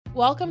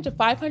Welcome to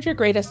 500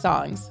 Greatest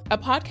Songs, a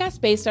podcast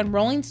based on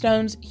Rolling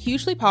Stone's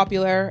hugely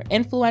popular,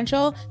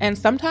 influential, and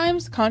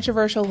sometimes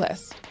controversial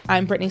list.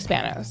 I'm Brittany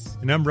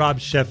Spanos. And I'm Rob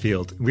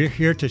Sheffield. We're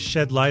here to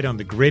shed light on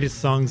the greatest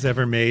songs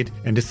ever made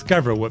and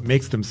discover what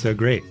makes them so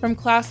great. From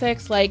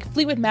classics like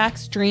Fleetwood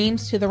Mac's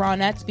Dreams to the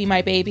Ronettes' Be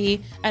My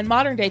Baby, and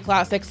modern-day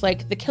classics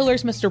like The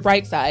Killer's Mr.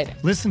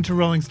 Brightside. Listen to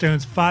Rolling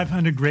Stone's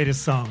 500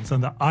 Greatest Songs on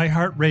the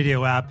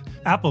iHeartRadio app,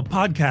 Apple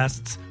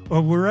Podcasts,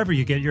 or wherever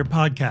you get your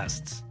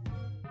podcasts.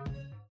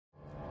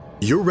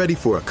 You're ready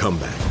for a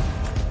comeback.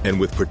 And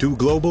with Purdue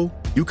Global,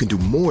 you can do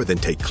more than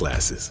take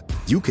classes.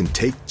 You can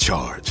take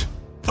charge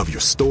of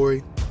your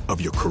story,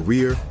 of your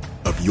career,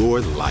 of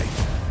your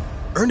life.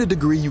 Earn a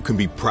degree you can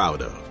be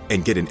proud of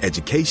and get an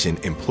education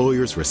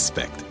employers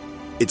respect.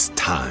 It's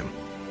time,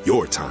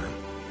 your time,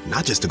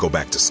 not just to go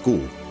back to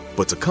school,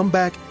 but to come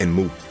back and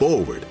move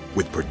forward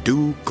with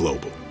Purdue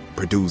Global,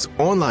 Purdue's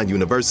online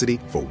university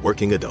for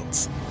working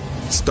adults.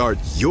 Start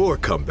your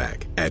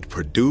comeback at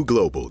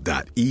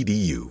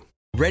purdueglobal.edu.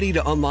 Ready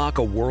to unlock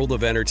a world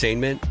of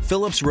entertainment?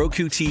 Philips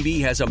Roku TV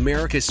has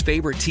America's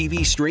favorite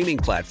TV streaming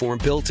platform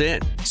built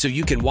in, so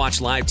you can watch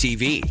live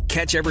TV,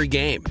 catch every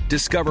game,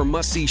 discover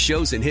must-see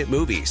shows and hit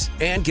movies,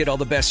 and get all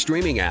the best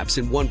streaming apps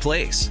in one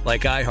place,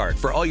 like iHeart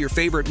for all your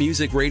favorite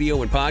music,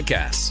 radio, and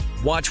podcasts.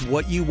 Watch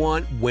what you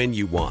want, when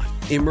you want.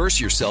 Immerse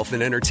yourself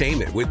in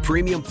entertainment with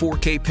premium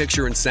 4K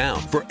picture and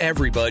sound for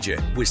every budget,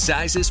 with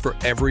sizes for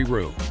every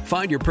room.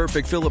 Find your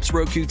perfect Philips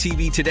Roku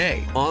TV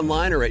today,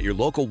 online or at your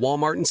local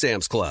Walmart and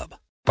Sam's Club.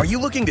 Are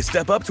you looking to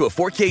step up to a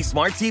 4K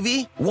smart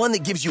TV? One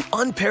that gives you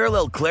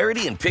unparalleled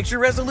clarity and picture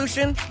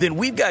resolution? Then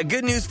we've got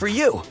good news for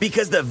you,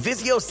 because the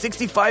Vizio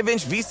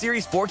 65-inch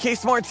V-Series 4K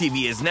smart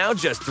TV is now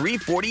just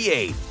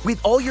 $348.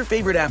 With all your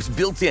favorite apps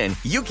built in,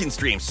 you can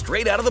stream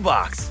straight out of the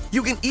box.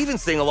 You can even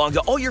sing along to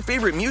all your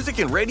favorite music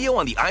and radio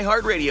on the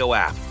iHeartRadio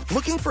app.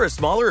 Looking for a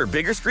smaller or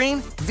bigger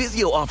screen?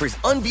 Vizio offers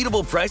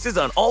unbeatable prices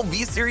on all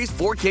V-Series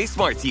 4K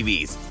smart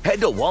TVs. Head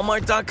to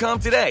Walmart.com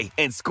today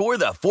and score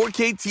the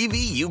 4K TV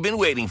you've been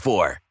waiting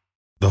for.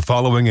 The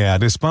following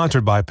ad is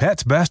sponsored by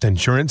Pets Best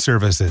Insurance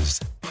Services.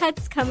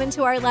 Pets come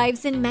into our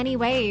lives in many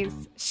ways.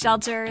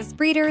 Shelters,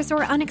 breeders,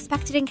 or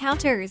unexpected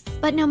encounters.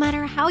 But no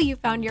matter how you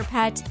found your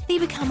pet, they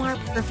become our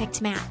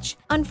perfect match.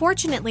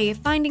 Unfortunately,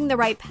 finding the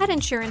right pet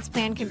insurance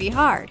plan can be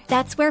hard.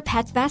 That's where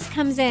Pets Best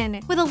comes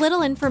in. With a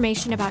little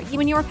information about you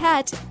and your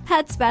pet,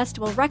 Pets Best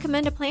will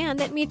recommend a plan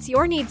that meets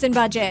your needs and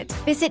budget.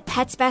 Visit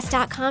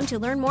PetsBest.com to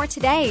learn more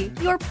today.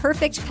 Your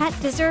perfect pet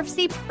deserves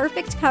the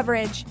perfect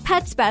coverage.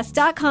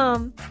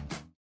 PetsBest.com.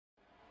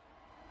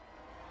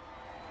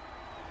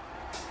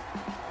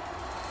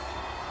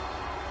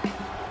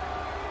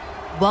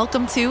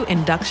 Welcome to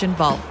Induction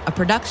Vault, a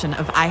production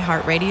of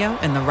iHeartRadio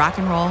and the Rock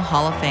and Roll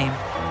Hall of Fame.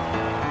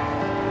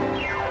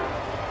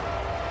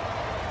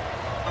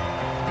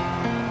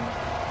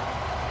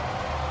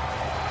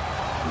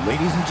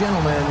 Ladies and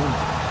gentlemen,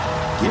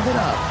 give it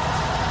up.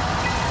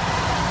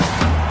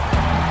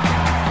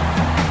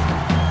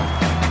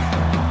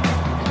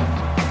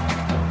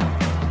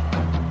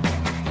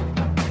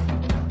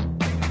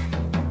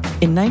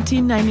 In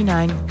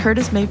 1999,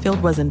 Curtis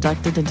Mayfield was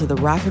inducted into the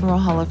Rock and Roll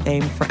Hall of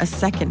Fame for a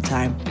second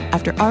time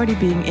after already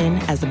being in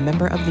as a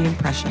member of the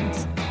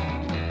Impressions.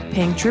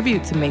 Paying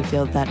tribute to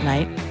Mayfield that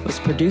night was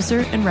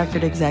producer and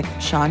record exec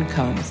Sean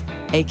Combs,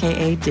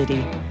 a.k.a.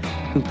 Diddy,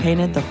 who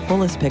painted the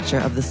fullest picture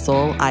of the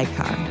soul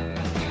icon.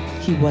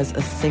 He was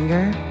a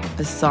singer,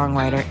 a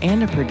songwriter,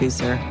 and a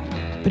producer,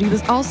 but he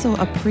was also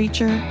a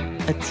preacher,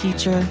 a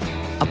teacher,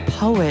 a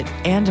poet,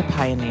 and a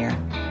pioneer.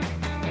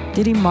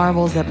 Diddy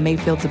marvels at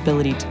Mayfield's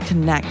ability to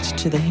connect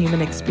to the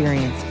human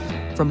experience,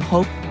 from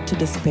hope to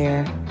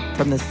despair,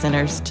 from the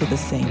sinners to the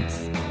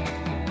saints.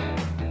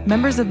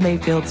 Members of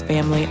Mayfield's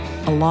family,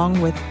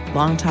 along with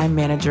longtime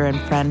manager and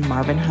friend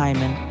Marvin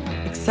Hyman,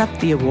 accept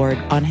the award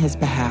on his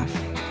behalf.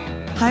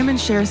 Hyman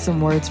shares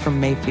some words from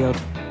Mayfield,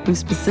 who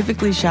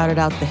specifically shouted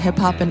out the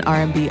hip-hop and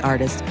R&B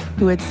artist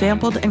who had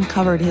sampled and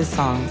covered his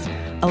songs,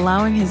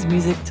 allowing his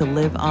music to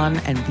live on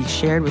and be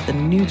shared with a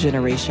new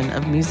generation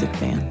of music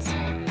fans.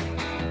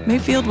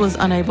 Mayfield was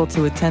unable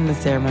to attend the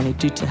ceremony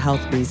due to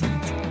health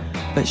reasons,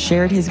 but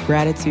shared his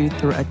gratitude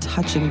through a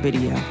touching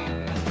video.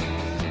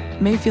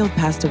 Mayfield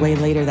passed away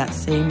later that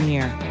same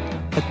year,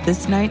 but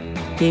this night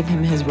gave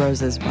him his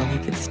roses while he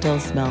could still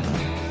smell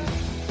them.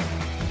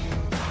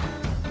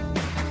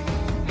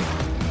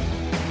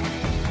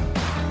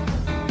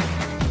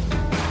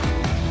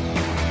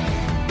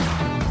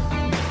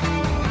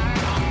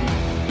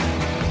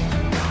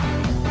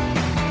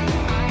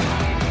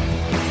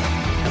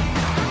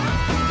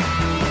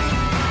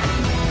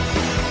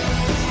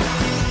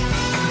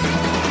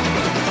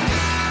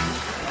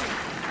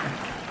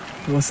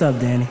 What's up,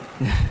 Danny?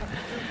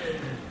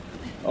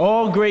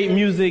 All great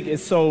music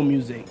is soul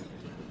music.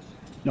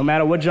 No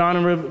matter what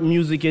genre of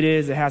music it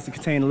is, it has to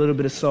contain a little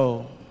bit of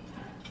soul.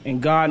 And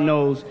God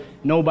knows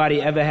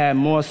nobody ever had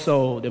more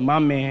soul than my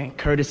man,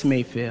 Curtis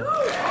Mayfield.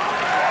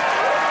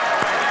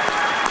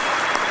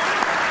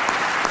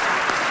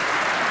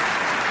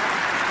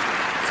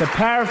 To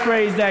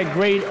paraphrase that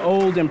great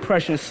old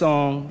impression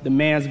song, The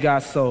Man's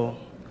Got Soul,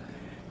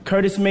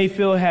 Curtis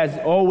Mayfield has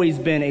always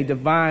been a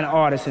divine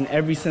artist in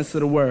every sense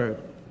of the word.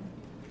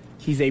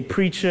 He's a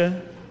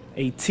preacher,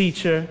 a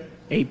teacher,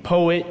 a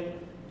poet,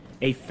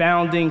 a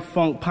founding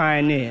funk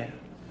pioneer.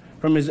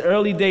 From his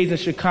early days in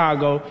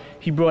Chicago,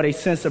 he brought a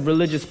sense of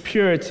religious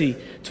purity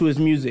to his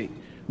music,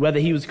 whether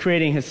he was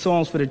creating his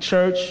songs for the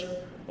church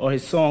or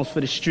his songs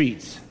for the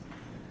streets.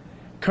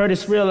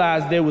 Curtis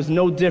realized there was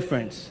no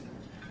difference.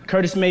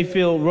 Curtis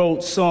Mayfield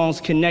wrote songs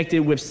connected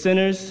with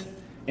sinners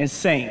and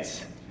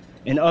saints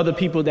and other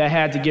people that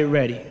had to get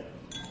ready.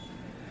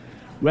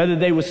 Whether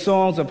they were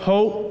songs of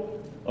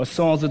hope or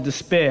songs of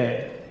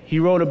despair, he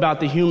wrote about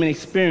the human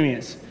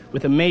experience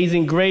with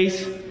amazing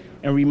grace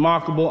and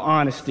remarkable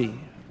honesty.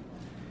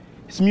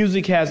 His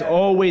music has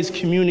always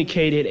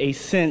communicated a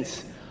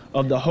sense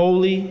of the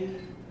holy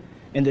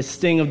and the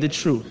sting of the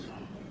truth.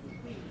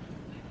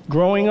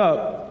 Growing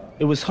up,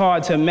 it was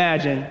hard to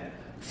imagine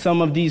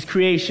some of these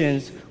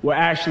creations were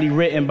actually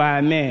written by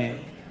a man.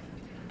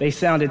 They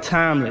sounded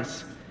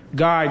timeless,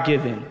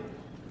 God-given,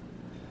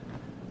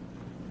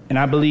 and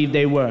I believe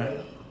they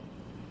were.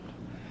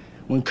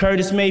 When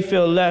Curtis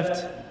Mayfield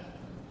left,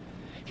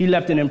 he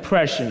left an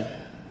impression.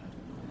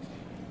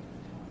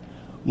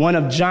 One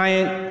of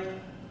giant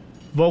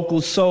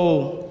vocal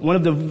soul,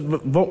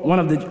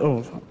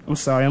 I'm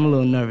sorry, I'm a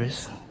little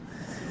nervous.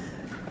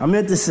 I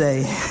meant to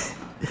say,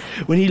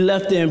 when he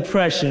left the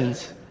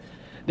Impressions,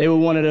 they were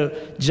one of the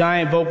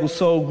giant vocal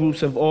soul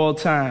groups of all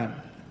time.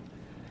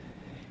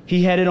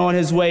 He headed on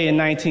his way in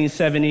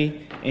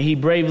 1970, and he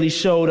bravely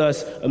showed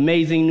us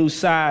amazing new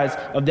sides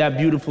of that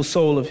beautiful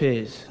soul of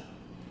his.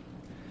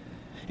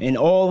 And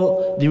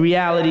all the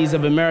realities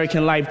of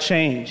American life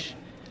changed.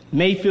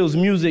 Mayfield's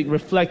music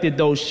reflected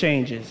those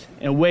changes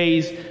in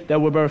ways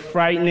that were both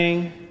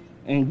frightening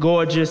and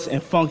gorgeous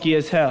and funky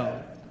as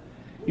hell.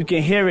 You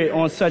can hear it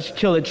on such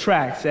killer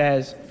tracks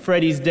as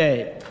Freddie's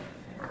Dead,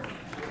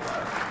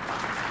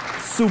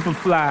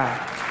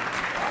 Superfly,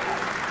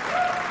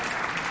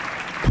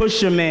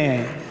 Pusher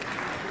Man,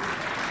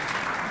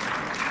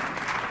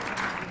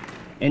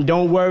 and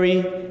Don't Worry,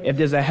 If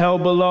There's a Hell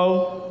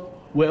Below,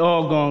 We're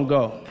All Gonna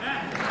Go.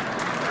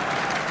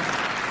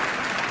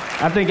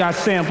 I think I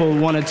sampled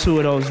one or two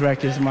of those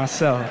records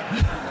myself.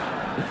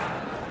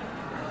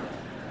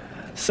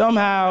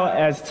 Somehow,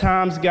 as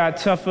times got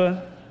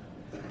tougher,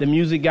 the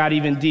music got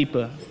even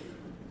deeper,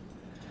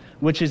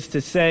 which is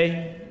to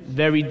say,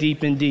 very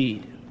deep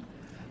indeed.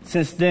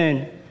 Since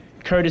then,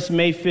 Curtis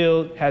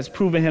Mayfield has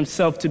proven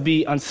himself to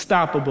be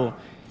unstoppable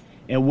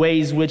in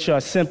ways which are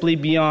simply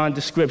beyond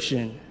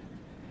description.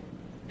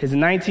 His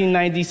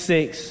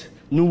 1996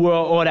 New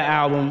World Order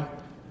album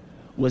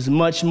was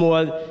much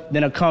more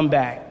than a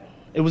comeback.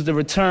 It was the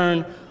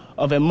return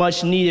of a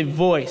much-needed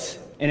voice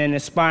and an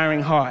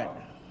inspiring heart.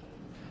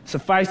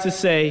 Suffice to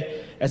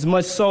say, as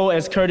much soul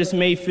as Curtis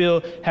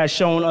Mayfield has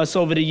shown us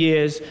over the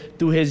years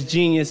through his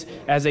genius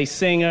as a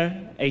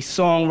singer, a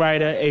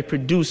songwriter, a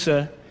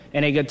producer,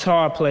 and a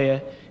guitar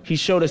player, he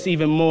showed us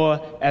even more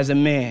as a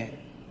man.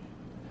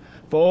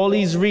 For all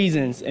these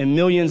reasons and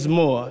millions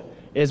more,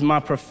 it is my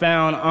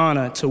profound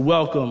honor to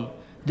welcome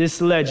this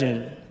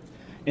legend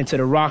into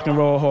the Rock and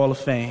Roll Hall of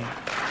Fame.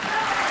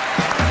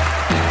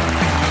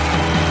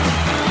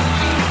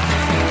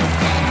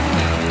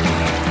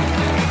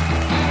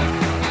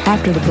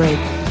 After the break,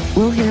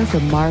 we'll hear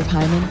from Marv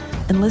Hyman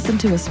and listen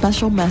to a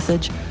special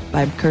message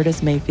by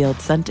Curtis Mayfield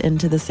sent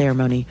into the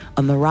ceremony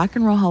on the Rock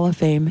and Roll Hall of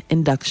Fame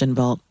induction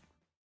vault.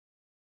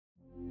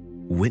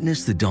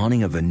 Witness the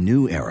dawning of a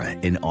new era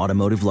in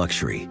automotive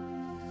luxury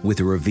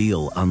with a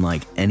reveal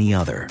unlike any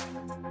other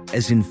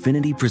as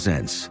Infiniti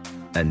presents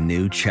a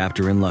new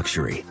chapter in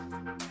luxury,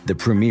 the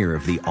premiere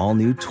of the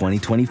all-new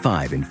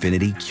 2025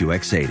 Infiniti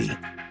QX80.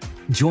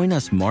 Join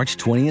us March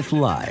 20th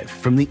live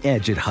from the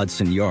Edge at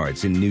Hudson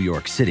Yards in New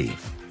York City,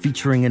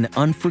 featuring an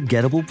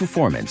unforgettable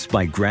performance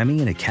by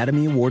Grammy and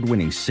Academy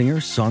Award-winning singer,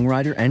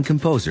 songwriter, and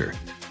composer,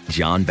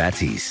 Jon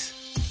Batiste.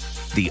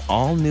 The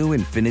all-new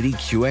Infiniti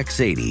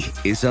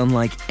QX80 is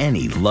unlike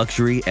any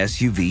luxury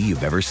SUV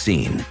you've ever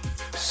seen.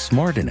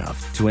 Smart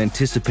enough to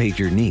anticipate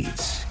your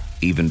needs,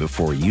 even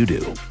before you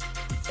do.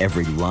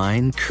 Every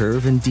line,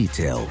 curve, and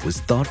detail was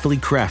thoughtfully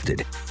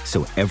crafted,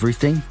 so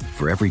everything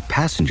for every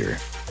passenger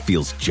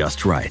feels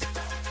just right.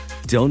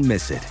 Don't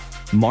miss it.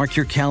 Mark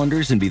your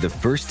calendars and be the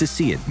first to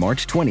see it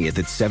March 20th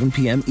at 7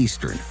 p.m.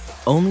 Eastern,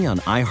 only on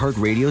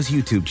iHeartRadio's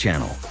YouTube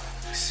channel.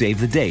 Save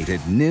the date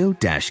at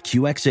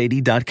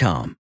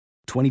new-QX80.com.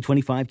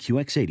 2025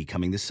 QX80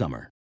 coming this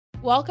summer.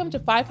 Welcome to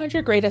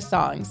 500 Greatest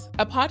Songs,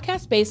 a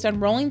podcast based on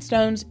Rolling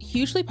Stone's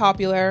hugely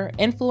popular,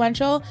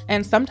 influential,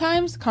 and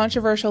sometimes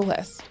controversial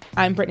list.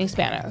 I'm Brittany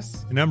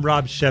Spanos. And I'm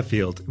Rob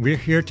Sheffield. We're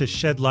here to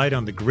shed light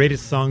on the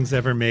greatest songs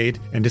ever made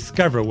and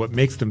discover what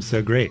makes them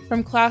so great.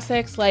 From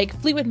classics like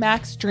Fleetwood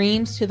Mac's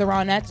Dreams to the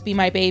Ronettes' Be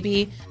My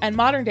Baby, and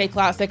modern-day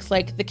classics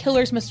like The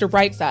Killer's Mr.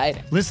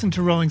 Brightside. Listen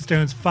to Rolling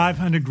Stone's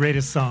 500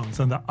 Greatest Songs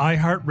on the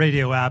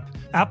iHeartRadio app,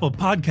 Apple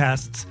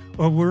Podcasts,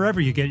 or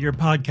wherever you get your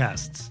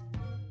podcasts.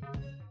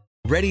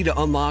 Ready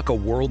to unlock a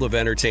world of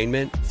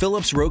entertainment?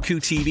 Philips Roku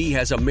TV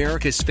has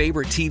America's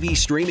favorite TV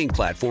streaming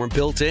platform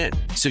built in,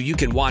 so you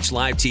can watch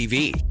live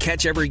TV,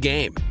 catch every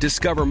game,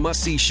 discover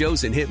must-see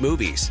shows and hit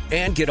movies,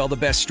 and get all the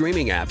best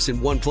streaming apps in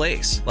one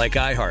place, like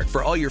iHeart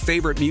for all your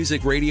favorite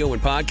music, radio,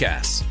 and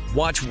podcasts.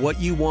 Watch what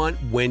you want,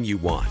 when you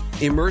want.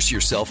 Immerse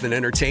yourself in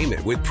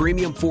entertainment with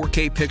premium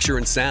 4K picture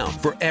and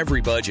sound for every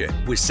budget,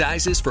 with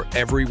sizes for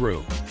every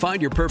room. Find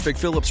your perfect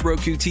Philips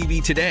Roku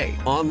TV today,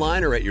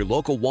 online or at your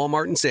local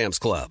Walmart and Sam's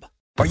Club.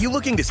 Are you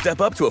looking to step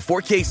up to a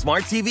 4K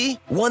smart TV?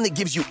 One that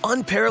gives you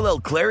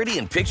unparalleled clarity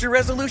and picture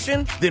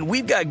resolution? Then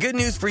we've got good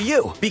news for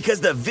you, because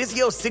the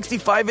Vizio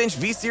 65-inch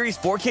V-Series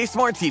 4K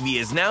smart TV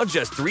is now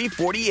just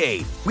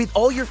 $348. With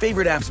all your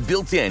favorite apps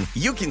built in,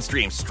 you can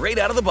stream straight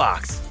out of the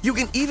box. You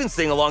can even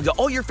sing along to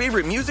all your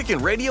favorite music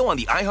and radio on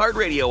the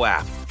iHeartRadio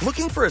app.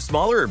 Looking for a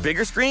smaller or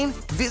bigger screen?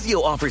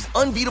 Vizio offers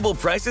unbeatable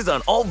prices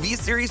on all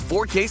V-Series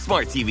 4K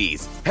smart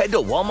TVs. Head to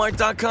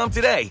Walmart.com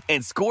today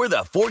and score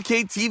the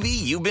 4K TV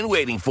you've been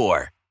waiting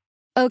for.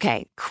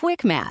 Okay,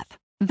 quick math.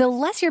 The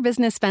less your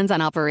business spends on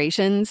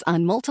operations,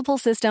 on multiple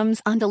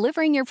systems, on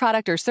delivering your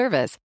product or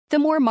service, the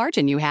more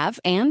margin you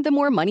have and the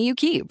more money you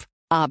keep.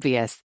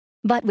 Obvious.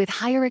 But with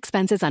higher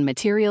expenses on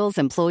materials,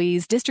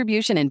 employees,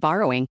 distribution, and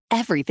borrowing,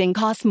 everything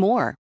costs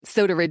more.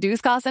 So to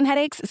reduce costs and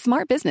headaches,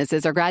 smart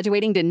businesses are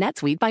graduating to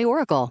NetSuite by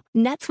Oracle.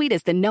 NetSuite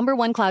is the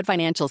 #1 cloud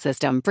financial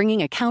system,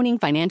 bringing accounting,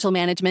 financial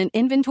management,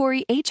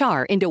 inventory,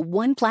 HR into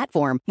one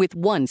platform with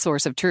one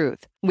source of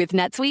truth. With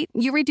NetSuite,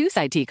 you reduce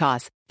IT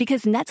costs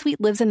because NetSuite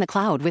lives in the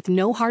cloud with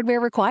no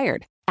hardware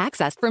required,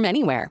 accessed from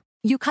anywhere.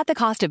 You cut the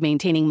cost of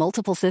maintaining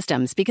multiple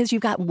systems because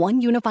you've got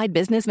one unified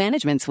business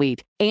management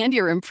suite. And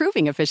you're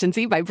improving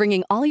efficiency by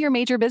bringing all your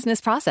major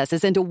business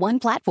processes into one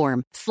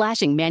platform,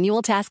 slashing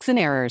manual tasks and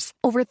errors.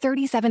 Over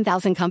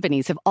 37,000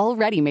 companies have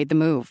already made the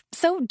move.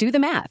 So do the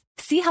math.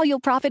 See how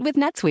you'll profit with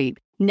NetSuite.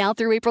 Now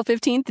through April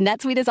 15th,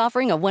 NetSuite is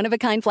offering a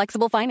one-of-a-kind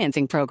flexible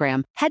financing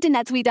program. Head to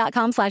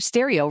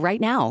netsuite.com/stereo right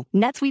now.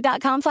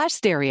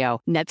 netsuite.com/stereo.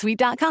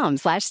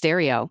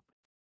 netsuite.com/stereo.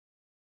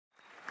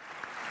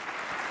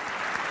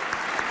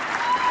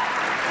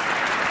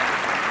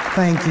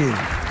 Thank you.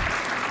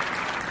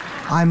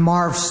 I'm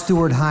Marv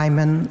Stewart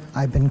Hyman.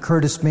 I've been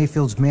Curtis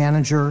Mayfield's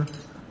manager,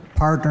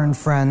 partner, and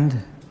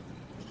friend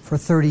for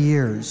 30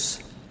 years.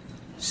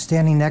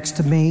 Standing next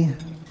to me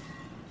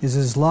is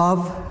his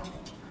love,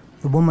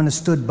 the woman who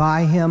stood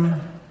by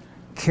him,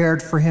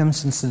 cared for him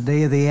since the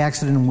day of the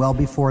accident and well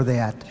before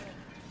that.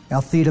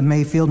 Althea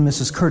Mayfield,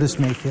 Mrs. Curtis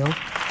Mayfield.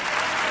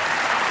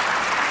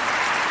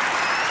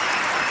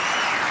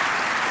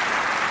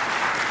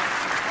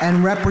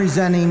 And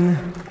representing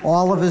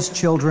all of his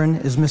children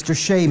is Mr.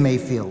 Shea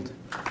Mayfield.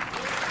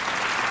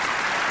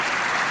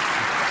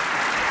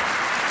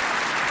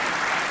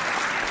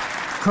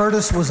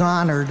 Curtis was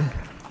honored a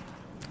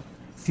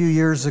few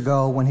years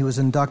ago when he was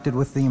inducted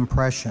with the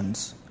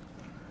Impressions.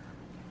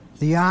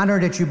 The honor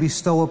that you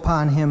bestow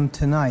upon him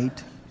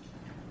tonight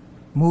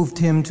moved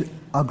him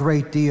a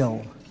great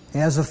deal.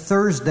 As of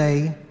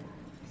Thursday,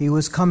 he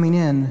was coming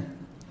in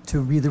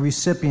to be the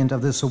recipient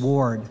of this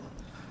award.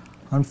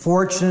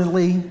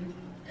 Unfortunately,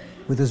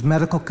 with his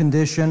medical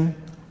condition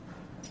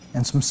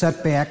and some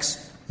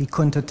setbacks, he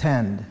couldn't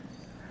attend.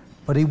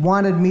 But he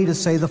wanted me to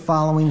say the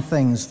following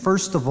things.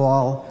 First of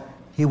all,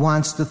 he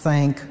wants to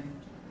thank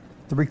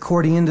the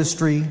recording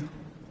industry,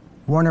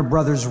 Warner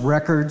Brothers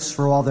Records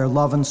for all their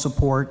love and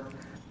support,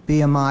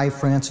 BMI,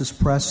 Francis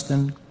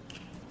Preston,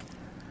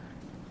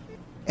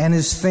 and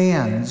his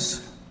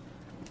fans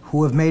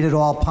who have made it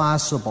all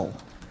possible.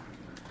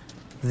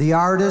 The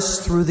artists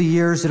through the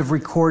years that have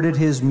recorded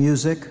his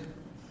music,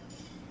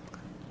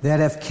 that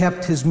have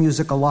kept his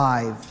music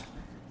alive.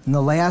 In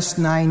the last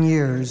 9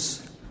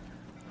 years,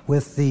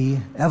 with the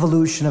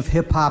evolution of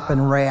hip-hop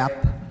and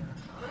rap,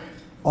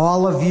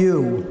 all of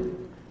you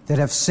that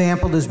have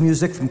sampled his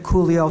music from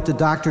Coolio to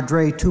Dr.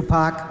 Dre,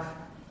 Tupac,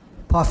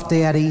 Puff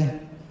Daddy,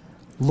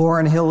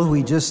 Lauryn Hill, who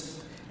he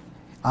just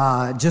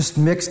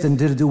mixed and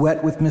did a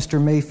duet with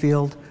Mr.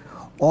 Mayfield,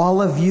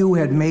 all of you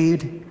had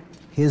made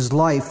his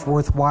life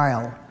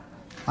worthwhile.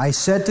 I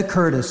said to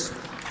Curtis,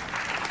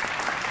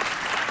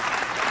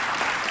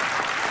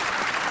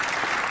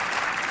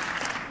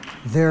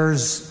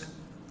 there's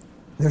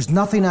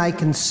nothing I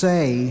can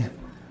say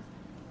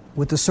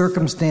with the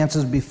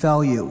circumstances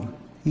befell you.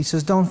 He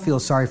says, don't feel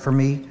sorry for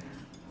me.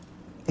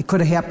 It could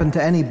have happened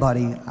to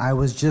anybody. I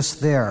was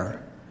just there.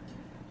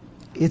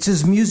 It's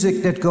his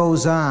music that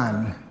goes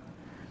on.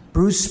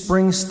 Bruce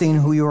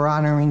Springsteen, who you're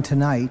honoring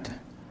tonight,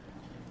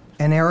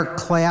 and Eric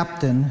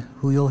Clapton,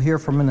 who you'll hear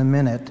from in a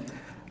minute,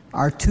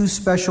 are two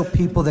special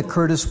people that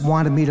Curtis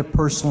wanted me to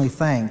personally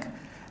thank.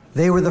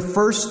 They were the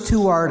first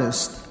two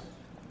artists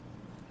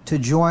to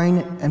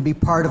join and be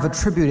part of a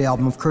tribute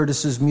album of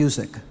Curtis's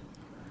music.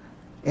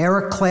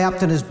 Eric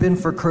Clapton has been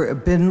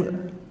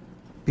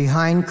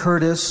behind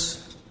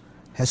Curtis,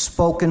 has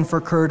spoken for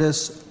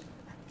Curtis,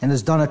 and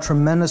has done a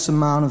tremendous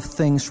amount of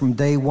things from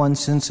day one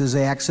since his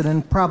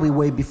accident, probably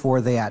way before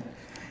that.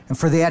 And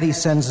for that, he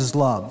sends his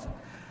love.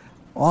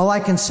 All I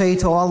can say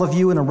to all of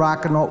you in the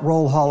Rock and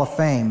Roll Hall of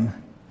Fame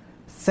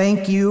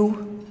Thank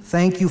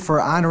you for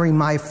honoring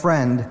my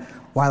friend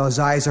while his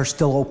eyes are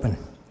still open.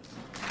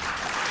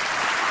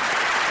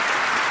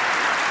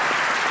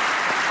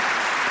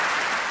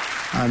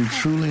 I'm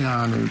truly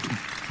honored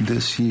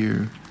this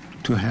year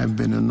to have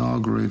been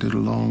inaugurated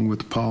along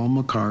with Paul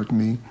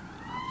McCartney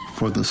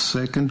for the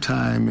second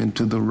time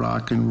into the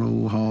Rock and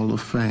Roll Hall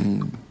of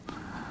Fame.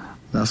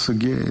 That's a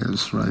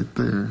gas right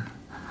there.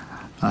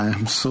 I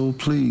am so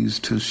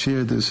pleased to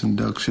share this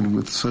induction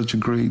with such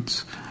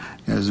greats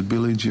as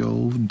Billy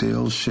Joel,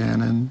 Dale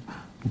Shannon,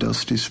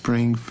 Dusty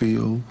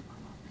Springfield,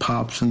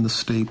 Pops and the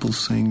Staple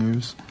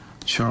Singers,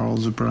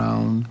 Charles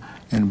Brown,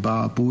 and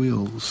Bob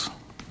Wills.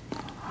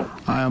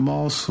 I am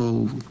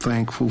also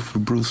thankful for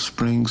Bruce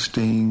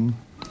Springsteen,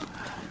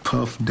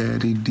 Puff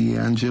Daddy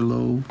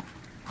D'Angelo,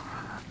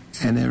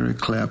 and Eric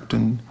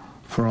Clapton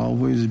for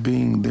always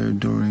being there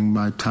during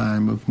my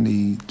time of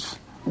needs.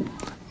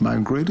 My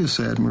greatest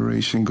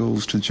admiration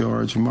goes to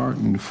George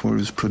Martin for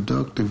his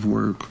productive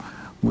work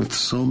with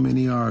so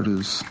many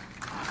artists,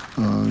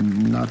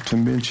 not to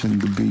mention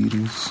the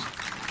Beatles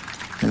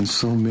and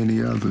so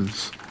many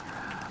others.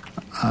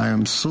 I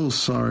am so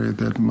sorry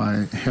that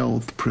my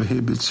health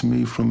prohibits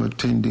me from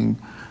attending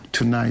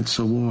tonight's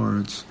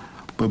awards,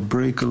 but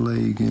break a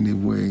leg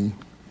anyway.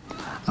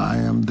 I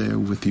am there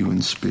with you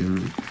in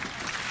spirit.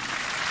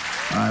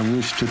 I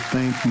wish to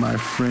thank my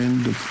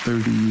friend of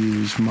 30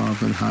 years,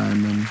 Marvin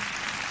Hyman,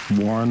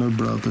 Warner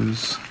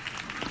Brothers,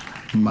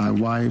 my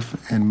wife,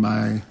 and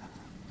my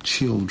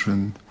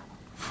children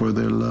for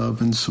their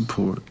love and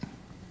support.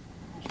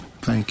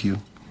 Thank you.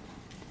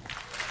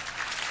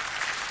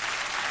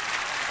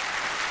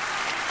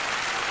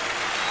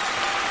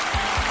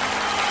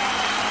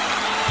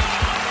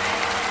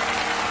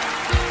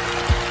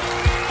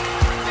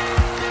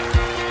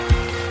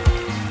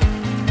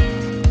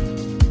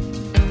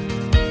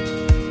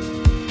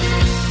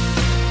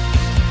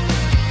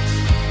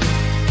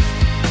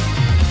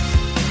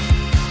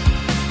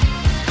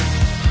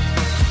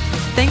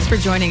 Thanks for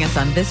joining us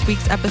on this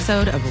week's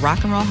episode of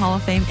Rock and Roll Hall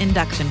of Fame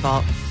Induction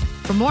Vault.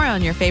 For more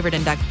on your favorite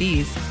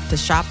inductees, to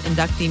shop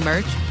inductee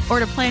merch, or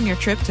to plan your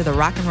trip to the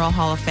Rock and Roll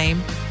Hall of Fame,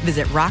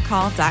 visit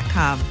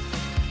rockhall.com.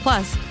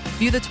 Plus,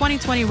 view the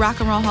 2020 Rock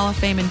and Roll Hall of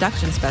Fame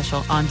induction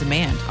special on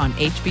demand on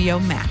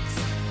HBO Max.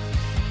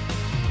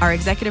 Our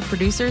executive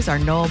producers are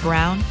Noel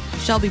Brown,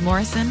 Shelby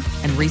Morrison,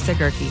 and Risa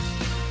Gerke.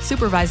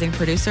 Supervising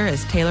producer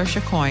is Taylor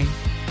Chacoin.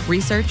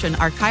 Research and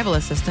archival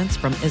assistance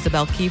from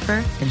Isabel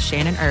Kiefer and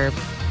Shannon Erb.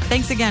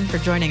 Thanks again for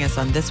joining us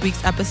on this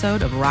week's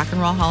episode of Rock and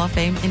Roll Hall of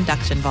Fame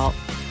Induction Vault.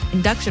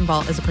 Induction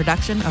Vault is a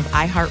production of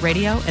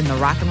iHeartRadio and the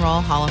Rock and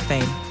Roll Hall of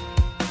Fame.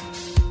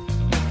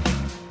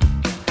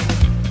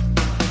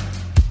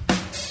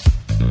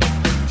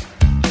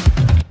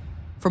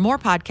 For more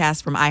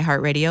podcasts from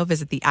iHeartRadio,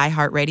 visit the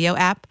iHeartRadio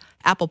app,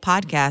 Apple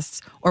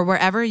Podcasts, or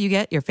wherever you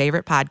get your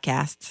favorite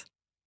podcasts.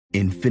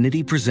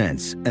 Infiniti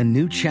presents a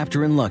new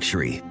chapter in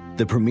luxury,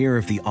 the premiere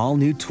of the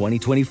all-new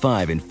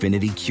 2025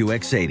 Infiniti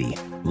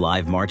QX80,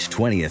 live March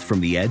 20th from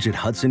the Edge at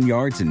Hudson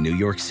Yards in New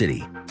York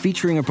City,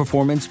 featuring a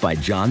performance by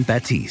John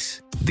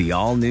Batiste. The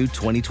all-new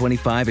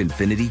 2025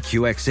 Infiniti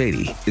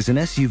QX80 is an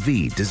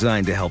SUV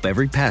designed to help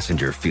every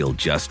passenger feel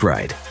just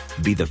right.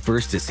 Be the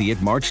first to see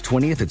it March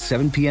 20th at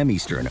 7 p.m.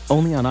 Eastern,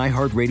 only on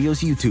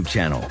iHeartRadio's YouTube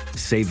channel.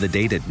 Save the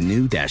date at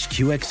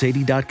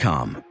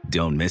new-QX80.com.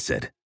 Don't miss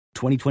it.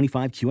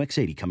 2025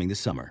 QX80 coming this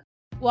summer.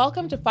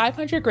 Welcome to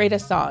 500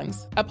 Greatest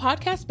Songs, a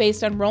podcast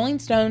based on Rolling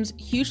Stone's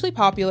hugely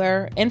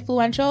popular,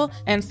 influential,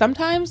 and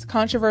sometimes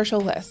controversial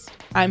list.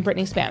 I'm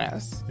Brittany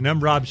Spanos. And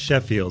I'm Rob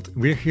Sheffield.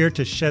 We're here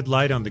to shed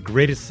light on the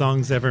greatest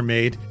songs ever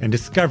made and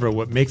discover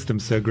what makes them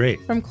so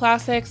great. From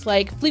classics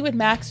like Fleetwood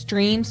Mac's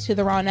Dreams to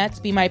the Ronettes'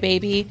 Be My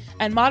Baby,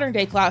 and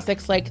modern-day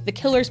classics like The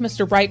Killer's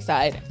Mr.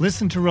 Brightside.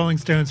 Listen to Rolling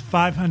Stone's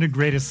 500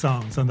 Greatest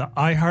Songs on the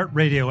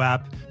iHeartRadio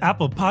app,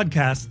 Apple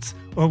Podcasts,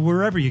 or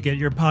wherever you get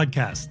your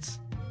podcasts.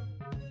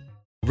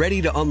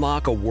 Ready to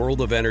unlock a world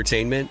of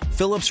entertainment?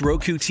 Philips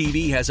Roku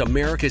TV has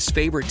America's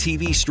favorite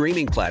TV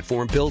streaming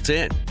platform built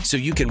in, so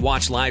you can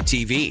watch live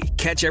TV,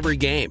 catch every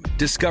game,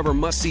 discover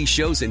must-see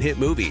shows and hit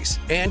movies,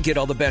 and get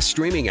all the best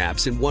streaming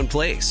apps in one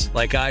place,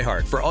 like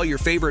iHeart for all your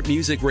favorite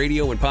music,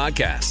 radio, and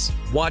podcasts.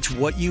 Watch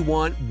what you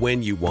want,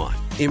 when you want.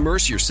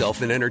 Immerse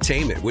yourself in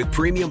entertainment with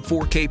premium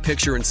 4K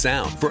picture and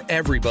sound for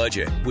every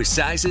budget, with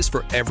sizes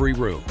for every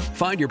room.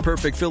 Find your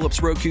perfect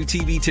Philips Roku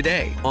TV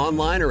today,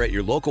 online or at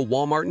your local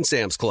Walmart and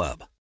Sam's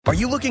Club. Are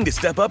you looking to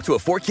step up to a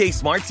 4K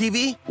smart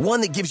TV?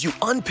 One that gives you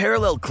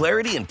unparalleled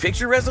clarity and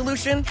picture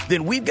resolution?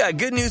 Then we've got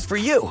good news for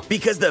you,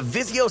 because the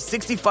Vizio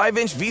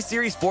 65-inch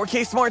V-Series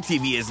 4K smart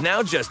TV is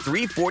now just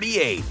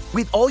 $348.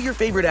 With all your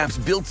favorite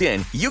apps built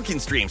in, you can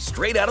stream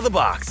straight out of the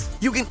box.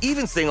 You can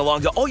even sing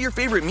along to all your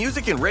favorite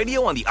music and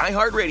radio on the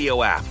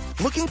iHeartRadio app.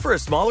 Looking for a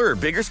smaller or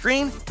bigger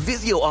screen?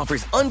 Vizio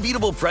offers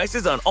unbeatable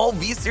prices on all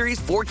V-Series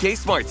 4K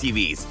smart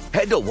TVs.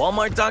 Head to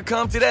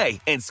Walmart.com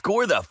today and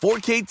score the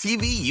 4K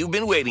TV you've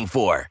been waiting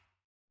for.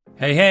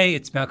 Hey,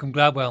 it's Malcolm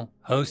Gladwell,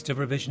 host of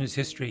Revisionist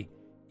History.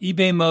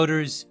 eBay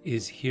Motors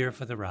is here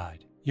for the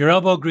ride. Your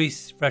elbow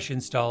grease, fresh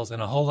installs,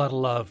 and a whole lot of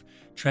love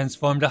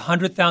transformed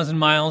 100,000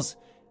 miles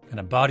and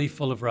a body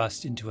full of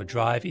rust into a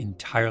drive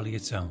entirely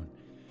its own.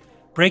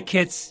 Brake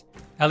kits,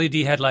 LED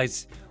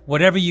headlights,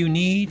 whatever you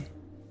need,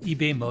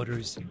 eBay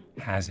Motors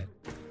has it.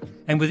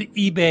 And with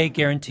eBay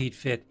Guaranteed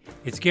Fit,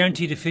 it's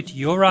guaranteed to fit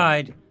your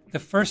ride the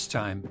first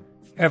time,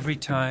 every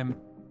time,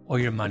 or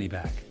your money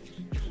back.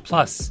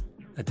 Plus,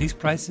 at these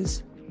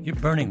prices, you're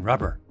burning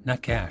rubber,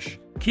 not cash.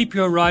 Keep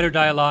your ride or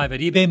die alive at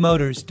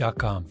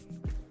ebaymotors.com.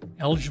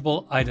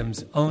 Eligible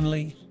items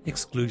only.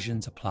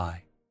 Exclusions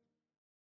apply.